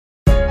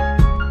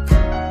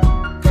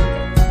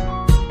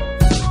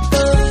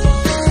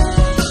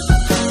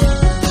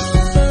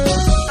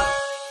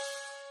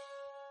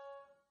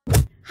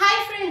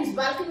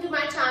welcome to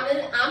my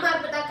channel. I'm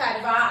Arpita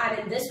Karwa, and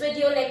in this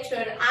video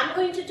lecture I'm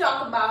going to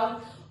talk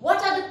about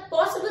what are the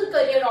possible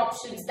career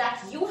options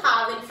that you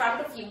have in front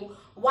of you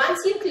once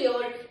you clear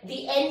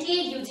the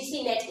NTA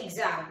UGC NET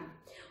exam.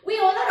 We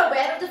all are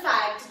aware of the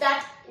fact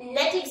that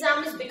NET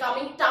exam is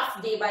becoming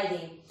tough day by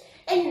day.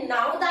 And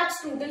now that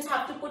students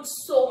have to put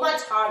so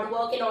much hard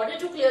work in order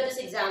to clear this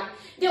exam,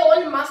 they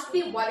all must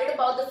be worried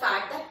about the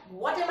fact that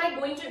what am I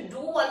going to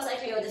do once I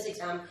clear this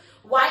exam?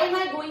 Why am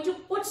I going to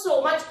put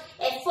so much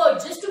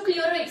effort just to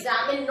clear an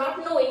exam and not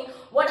knowing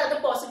what are the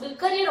possible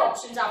career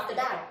options after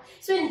that?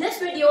 So in this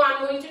video,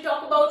 I'm going to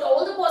talk about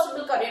all the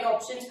possible career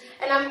options,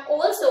 and I'm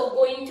also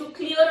going to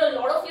clear a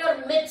lot of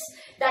your myths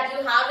that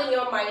you have in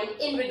your mind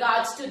in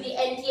regards to the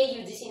NTA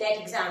UGC NET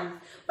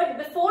exam. But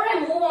before I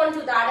move on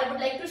to that, I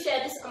would like to share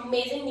this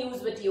amazing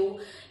news with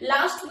you.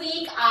 Last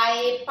week,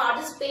 I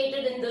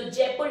participated in the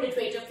Jaipur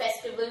Literature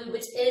Festival,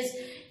 which is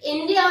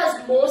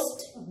India's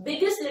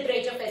biggest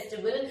literature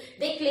festival.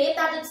 They claim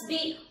that it's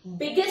the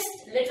biggest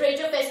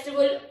literature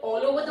festival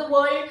all over the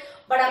world,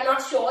 but I'm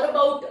not sure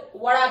about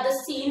what are the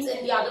scenes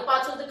in the other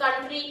parts of the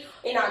country,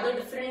 in other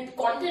different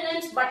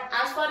continents. But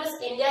as far as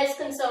India is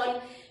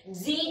concerned,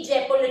 the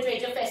Jaipur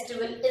Literature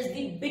Festival is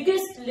the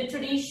biggest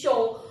literary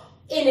show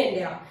in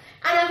India.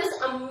 And I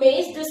was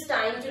amazed this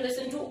time to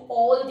listen to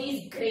all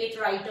these great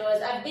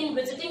writers. I've been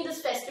visiting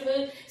this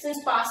festival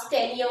since past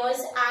 10 years,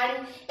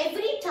 and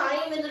every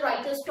time when the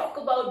writers talk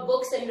about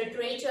books and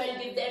literature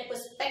and give their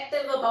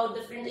perspective about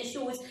different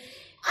issues,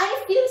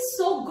 I feel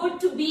so good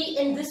to be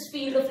in this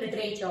field of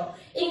literature.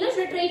 English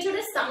literature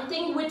is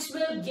something which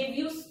will give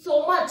you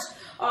so much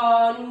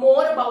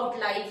more about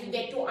life. You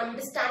get to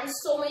understand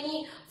so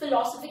many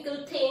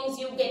philosophical things.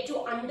 You get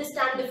to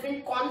understand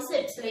different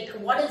concepts like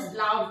what is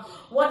love,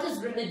 what is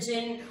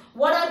religion,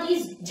 what are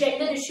these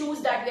gender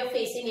issues that we are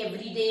facing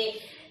every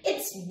day.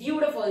 It's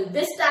beautiful.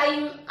 This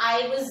time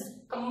I was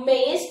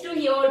amazed to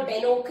hear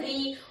Ben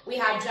Okri, we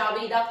had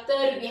Javed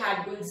Akhtar, we had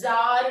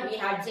Gulzar, we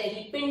had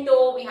Jerry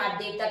Pinto, we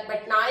had Devdutt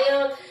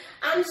Patnaik,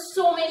 and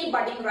so many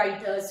budding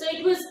writers. So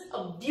it was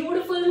a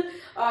beautiful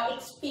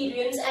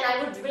experience, and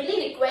I would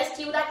really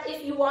request you that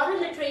if you are a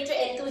literature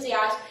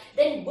enthusiast,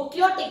 then book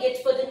your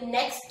tickets for the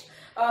next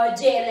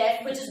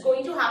JRF, which is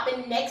going to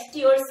happen next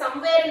year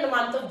somewhere in the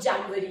month of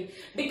January,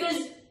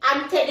 because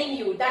I'm telling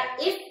you that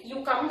if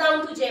you come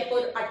down to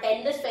Jaipur,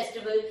 attend this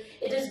festival,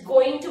 it is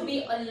going to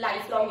be a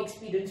lifelong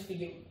experience for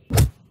you.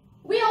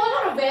 We all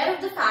are aware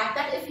of the fact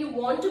that if you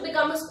want to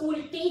become a school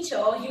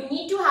teacher, you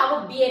need to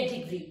have a B.Ed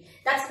degree.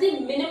 That's the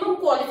minimum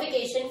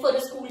qualification for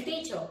a school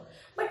teacher.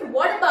 But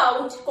what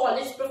about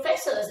college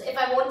professors? If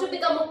I want to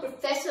become a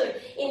professor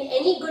in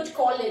any good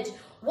college,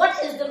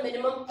 what is the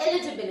minimum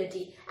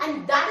eligibility?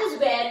 And that is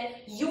where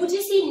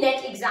UGC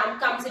NET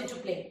exam comes into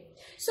play.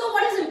 So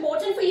what is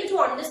important for you to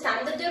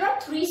understand that there are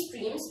three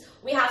streams.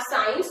 We have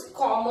science,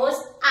 commerce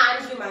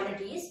and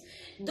humanities.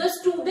 The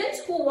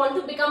students who want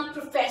to become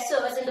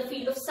professors in the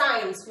field of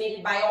science,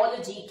 maybe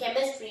biology,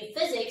 chemistry,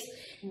 physics,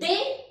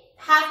 they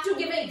have to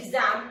give an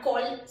exam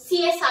called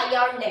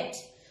CSIR NET.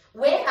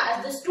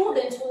 Whereas the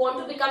students who want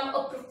to become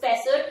a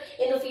professor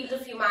in the field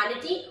of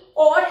humanity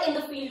or in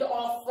the field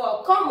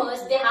of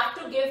commerce, they have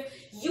to give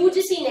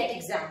UGC NET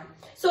exam.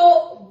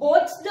 So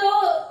both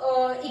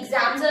the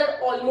exams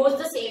are almost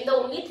the same. The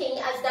only thing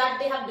is that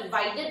they have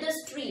divided the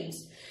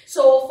streams.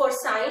 So for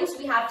science,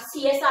 we have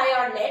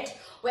CSIR NET,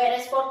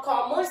 whereas for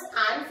commerce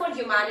and for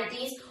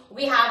humanities,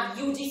 we have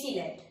UGC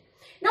NET.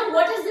 Now,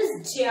 what is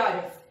this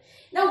JRF?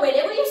 Now,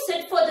 whenever you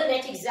sit for the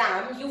NET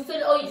exam, you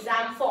fill an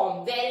exam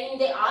form wherein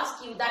they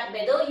ask you that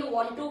whether you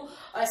want to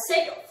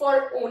sit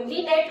for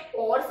only NET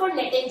or for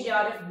NET and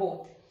JRF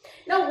both.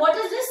 Now, what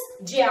is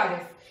this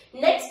JRF?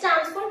 NET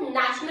stands for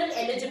National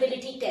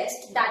Eligibility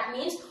Test. That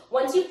means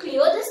once you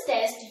clear this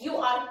test, you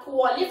are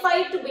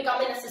qualified to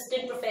become an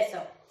assistant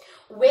professor.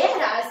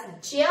 Whereas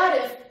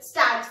JRF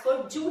stands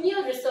for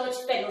Junior Research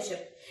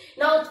Fellowship.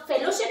 Now,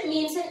 fellowship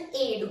means an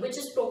aid which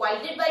is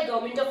provided by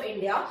Government of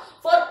India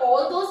for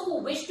all those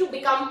who wish to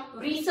become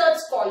research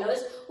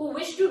scholars, who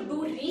wish to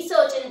do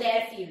research in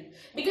their field.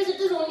 Because it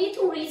is only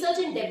through research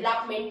and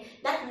development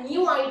that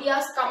new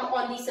ideas come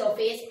on the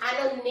surface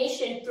and a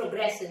nation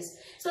progresses.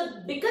 So,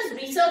 because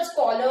research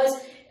scholars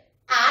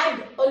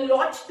add a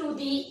lot to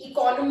the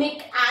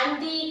economic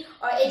and the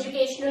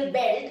educational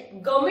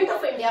belt, Government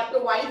of India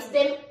provides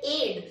them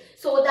aid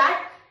so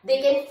that they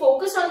can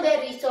focus on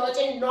their research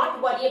and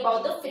not worry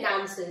about the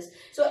finances.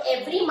 So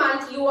every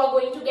month you are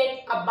going to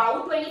get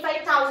about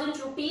 25,000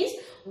 rupees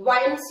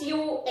once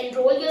you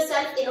enroll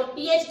yourself in a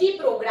PhD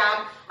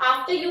program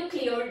after you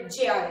clear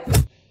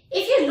JRF.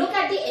 If you look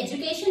at the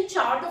education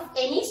chart of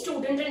any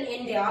student in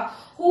India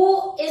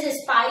who is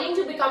aspiring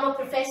to become a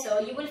professor,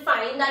 you will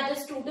find that the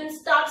student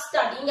starts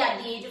studying at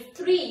the age of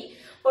 3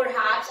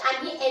 perhaps,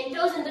 and he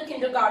enters in the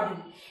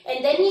kindergarten,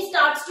 and then he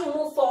starts to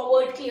move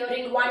forward,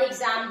 clearing one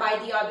exam by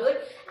the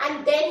other,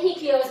 and then he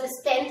clears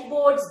his 10th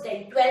boards,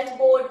 then 12th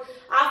board.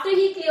 After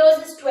he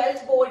clears his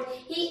 12th board,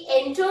 he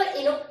enters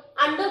in a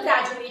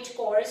undergraduate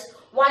course.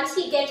 Once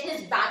he gets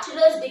his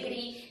bachelor's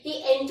degree,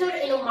 he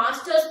enters in a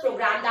master's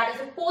program, that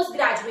is a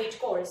postgraduate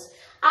course.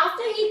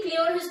 After he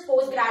clears his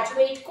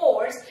postgraduate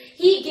course,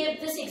 he gives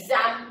this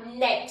exam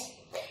NET.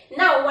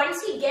 Now,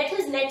 once he gets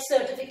his NET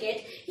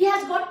certificate, he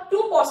has got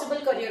two possible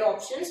career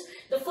options.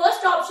 The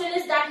first option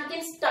is that he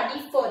can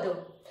study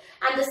further.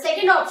 And the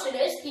second option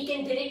is he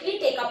can directly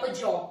take up a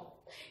job.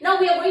 Now,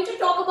 we are going to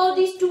talk about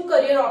these two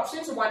career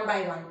options one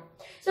by one.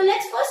 So,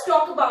 let's first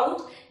talk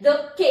about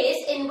the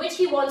case in which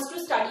he wants to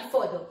study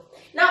further.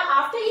 Now,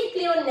 after he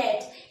clears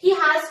NET, he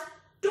has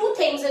two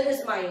things in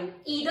his mind.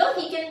 Either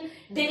he can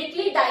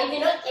directly dive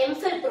in an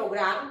m.phil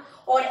program,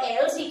 or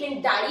else he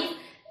can dive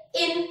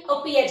in a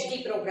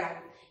PhD program.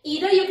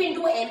 Either you can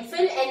do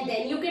m.phil and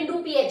then you can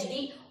do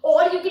PhD,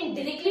 or you can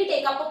directly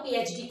take up a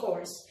PhD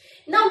course.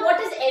 Now, what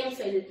is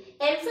m.phil?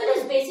 m.phil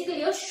is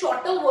basically a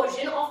shorter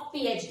version of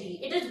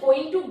PhD. It is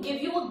going to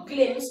give you a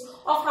glimpse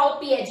of how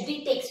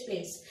PhD takes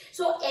place.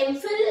 So,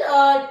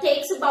 m.phil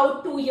takes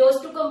about 2 years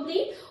to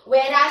complete,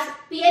 whereas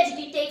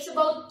PhD takes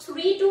about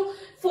 3 to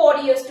 4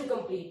 years to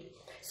complete.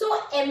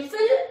 So,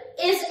 m.phil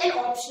is an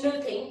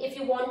optional thing. If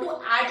you want to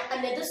add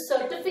another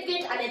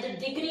certificate, another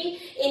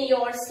degree in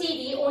your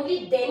CV,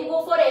 only then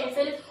go for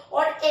m.phil,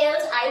 or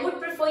else I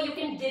would prefer you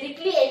can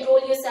directly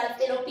enroll yourself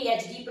in a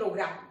PhD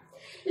program.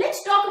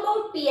 Let's talk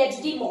about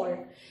PhD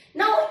more.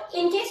 Now,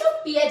 in case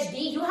of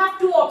PhD, you have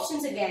two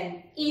options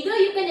again. Either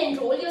you can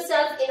enroll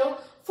yourself in a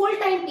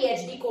full-time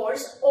PhD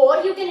course, or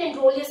you can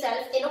enroll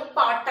yourself in a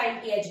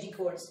part-time PhD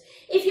course.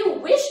 If you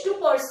wish to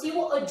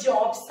pursue a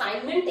job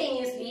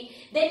simultaneously,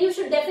 then you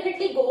should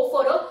definitely go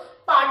for a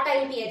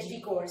part-time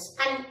PhD course.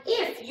 And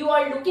if you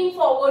are looking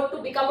forward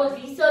to become a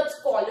research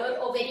scholar,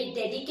 a very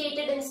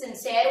dedicated and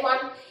sincere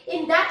one,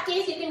 in that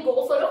case you can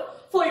go for a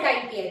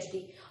full-time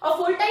PhD. A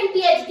full-time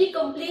PhD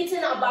completes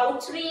in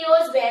about 3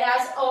 years,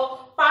 whereas a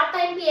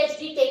part-time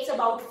PhD takes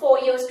about 4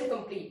 years to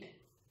complete.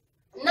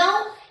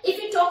 Now,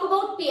 if you talk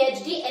about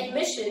PhD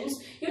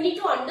admissions, you need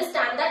to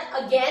understand that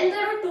again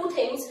there are two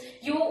things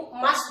you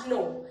must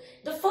know.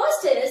 The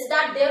first is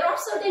that there are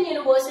certain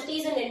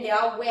universities in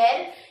India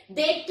where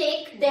they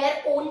take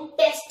their own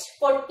test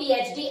for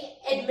PhD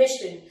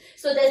admission.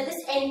 So there's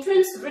this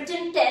entrance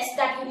written test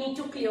that you need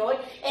to clear,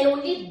 and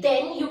only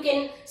then you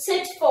can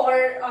sit for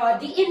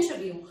the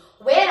interview.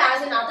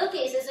 Whereas in other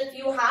cases, if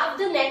you have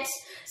the NET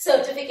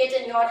certificate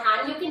in your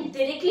hand, you can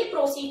directly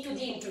proceed to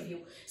the interview.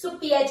 So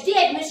PhD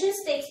admissions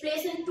takes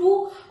place in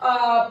two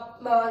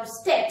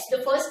steps.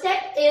 The first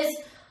step is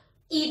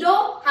either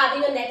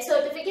having a NET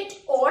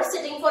certificate or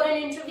sitting for an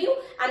interview,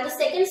 and the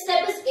second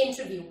step is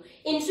interview.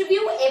 Interview,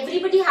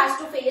 everybody has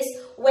to face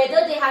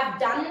whether they have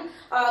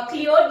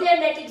cleared their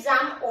NET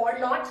exam or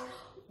not.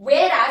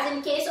 Whereas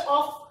in case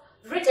of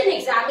written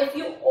exam, if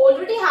you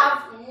already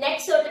have NET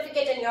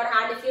certificate in your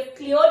hand, if you've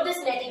cleared this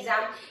NET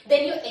exam,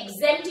 then you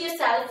exempt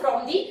yourself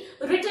from the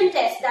written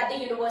test that the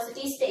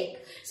universities take.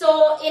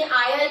 So in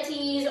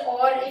IITs,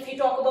 or if you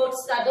talk about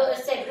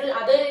several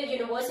other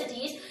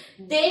universities,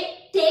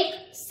 they take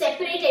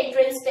separate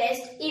entrance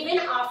test even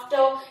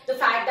after the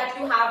fact that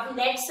you have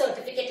NET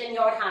certificate in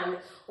your hand.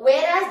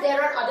 Whereas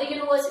there are other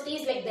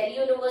universities like Delhi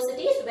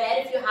universities where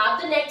if you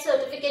have the NET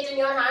certificate in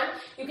your hand,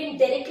 you can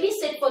directly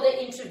sit for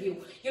the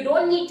interview. You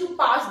don't need to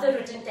pass the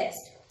written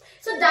test.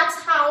 So that's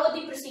how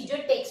the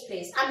procedure takes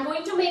place. I'm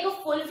going to make a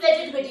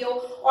full-fledged video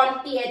on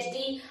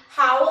PhD,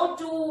 how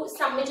to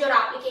submit your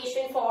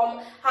application form,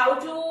 how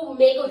to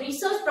make a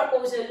research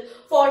proposal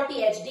for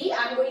PhD.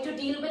 I'm going to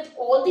deal with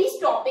all these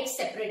topics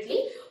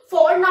separately.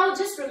 For now,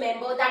 just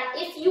remember that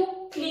if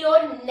you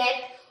clear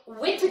NET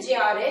with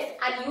JRF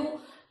and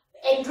you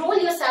enroll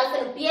yourself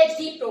in a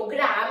PhD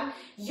program,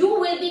 you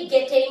will be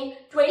getting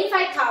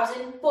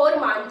 25,000 per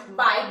month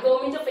by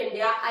Government of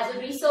India as a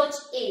research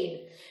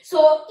aid.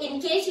 So,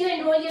 in case you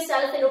enroll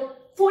yourself in a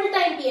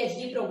full-time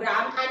PhD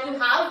program and you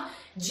have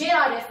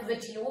JRF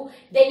with you,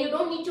 then you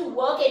don't need to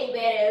work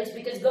anywhere else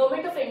because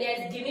Government of India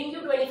is giving you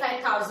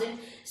 25,000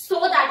 so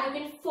that you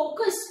can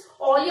focus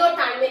all your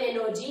time and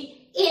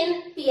energy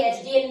in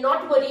PhD and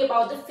not worry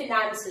about the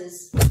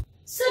finances.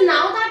 So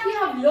now that we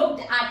have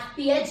looked at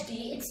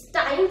PhD, it's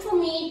time for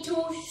me to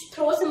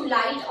throw some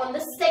light on the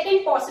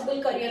second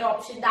possible career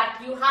option that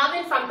you have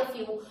in front of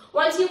you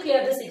once you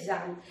clear this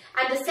exam.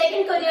 And the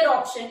second career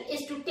option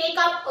is to take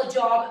up a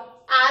job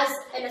as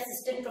an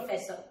assistant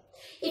professor.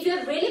 If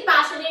you're really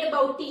passionate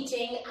about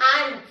teaching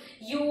and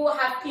you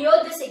have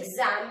cleared this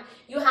exam,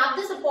 you have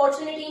this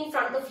opportunity in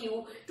front of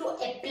you to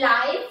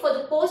apply for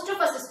the post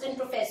of assistant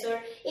professor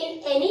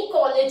in any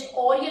college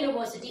or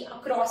university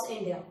across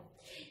India.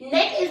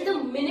 NET is the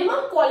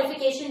minimum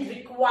qualification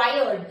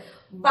required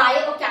by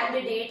a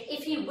candidate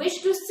if he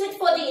wishes to sit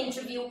for the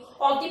interview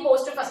of the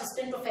post of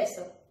assistant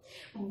professor.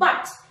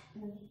 But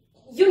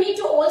you need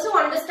to also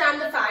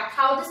understand the fact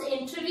how this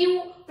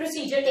interview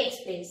procedure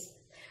takes place.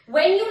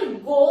 When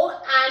you go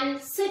and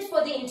sit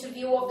for the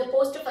interview of the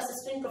post of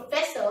assistant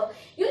professor,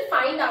 you'll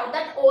find out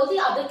that all the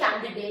other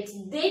candidates,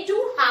 they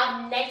too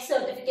have NET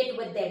certificate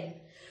with them.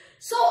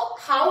 So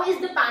how is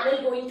the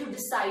panel going to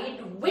decide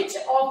which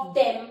of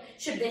them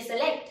should they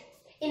select?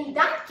 In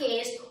that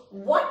case,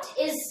 what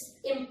is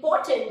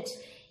important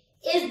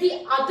is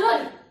the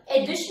other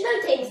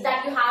additional things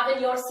that you have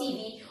in your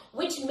CV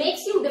which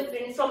makes you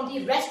different from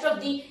the rest of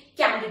the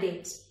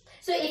candidates.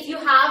 So if you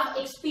have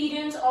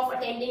experience of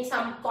attending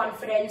some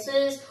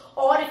conferences,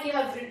 or if you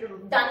have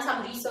done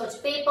some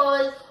research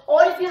papers,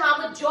 or if you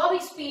have a job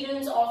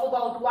experience of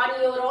about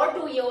 1 year or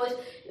 2 years,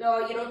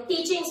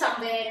 teaching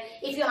somewhere,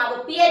 if you have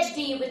a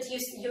PhD with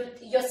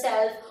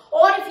yourself,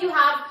 or if you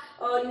have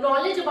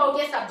knowledge about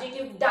your subject,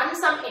 you've done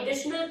some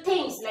additional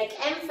things like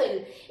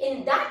m.phil,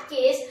 in that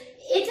case,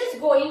 it is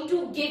going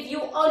to give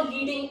you a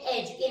leading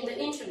edge in the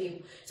interview.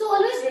 So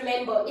always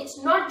remember, it's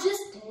not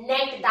just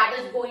NET that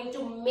is going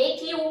to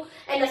make you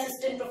an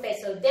assistant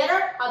professor. There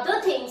are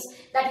other things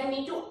that you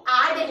need to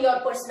add in your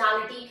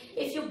personality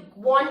if you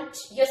want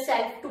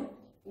yourself to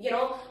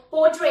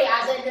portray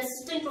as an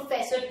assistant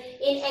professor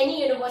in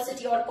any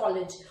university or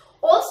college.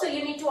 Also,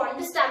 you need to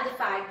understand the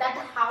fact that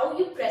how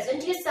you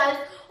present yourself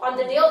on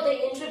the day of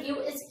the interview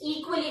is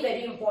equally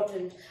very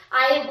important.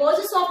 I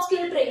was a soft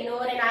skill trainer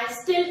and I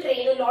still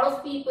train a lot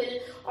of people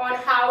on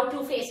how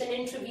to face an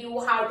interview,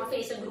 how to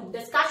face a group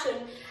discussion.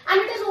 And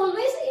it is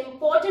always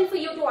important for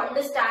you to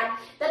understand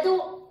that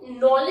the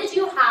knowledge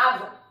you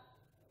have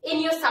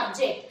in your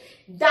subject,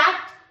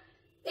 that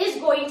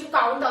is going to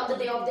count on the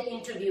day of the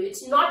interview.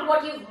 It's not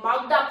what you've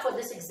mugged up for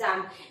this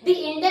exam. The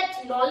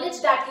in-depth knowledge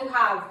that you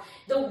have,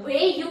 the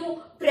way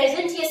you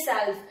present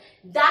yourself,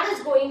 that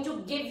is going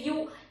to give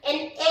you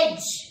an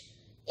edge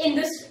in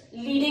this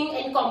leading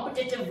and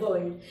competitive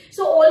world.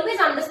 So always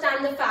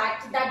understand the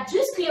fact that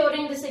just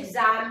clearing this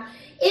exam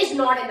is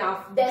not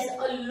enough. There's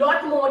a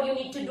lot more you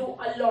need to do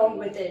along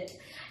with it.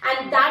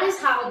 And that is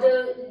how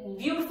the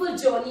beautiful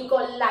journey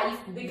called life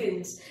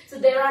begins. So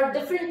there are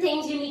different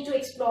things you need to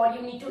explore,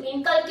 you need to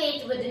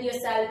inculcate within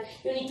yourself,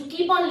 you need to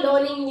keep on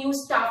learning new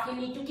stuff, you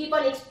need to keep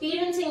on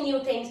experiencing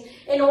new things,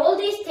 and all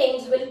these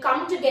things will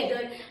come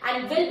together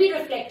and will be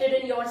reflected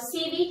in your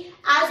CV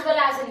as well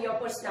as in your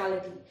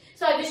personality.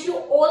 So I wish you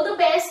all the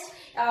best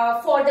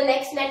for the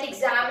next NET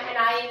exam, and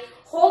I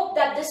hope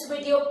that this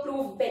video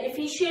proved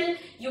beneficial.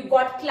 You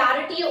got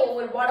clarity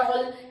over what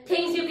all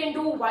things you can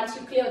do once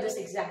you clear this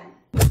exam.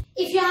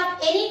 If you have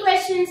any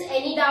questions,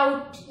 any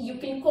doubt, you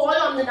can call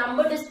on the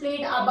number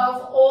displayed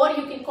above, or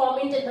you can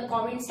comment in the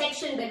comment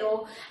section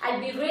below. I'll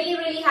be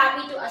really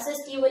happy to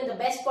assist you in the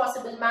best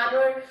possible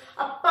manner.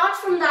 Apart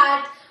from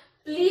that,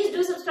 please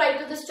do subscribe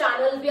to this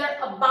channel. We are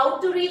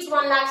about to reach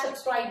 1 lakh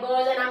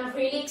subscribers and I'm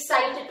really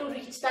excited to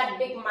reach that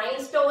big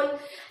milestone.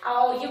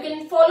 You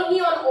can follow me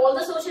on all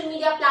the social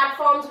media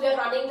platforms. We are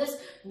running this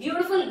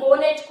beautiful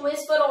GoNet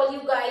quiz for all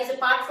you guys.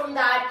 Apart from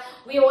that,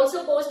 we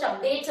also post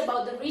updates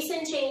about the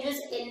recent changes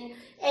in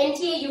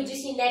NTA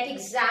UGC NET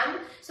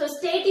exam. So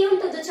stay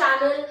tuned to the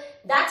channel.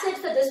 That's it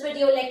for this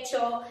video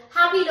lecture.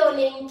 Happy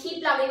learning,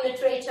 keep loving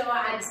literature,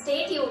 and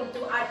stay tuned to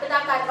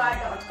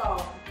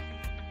arpitakarwa.com.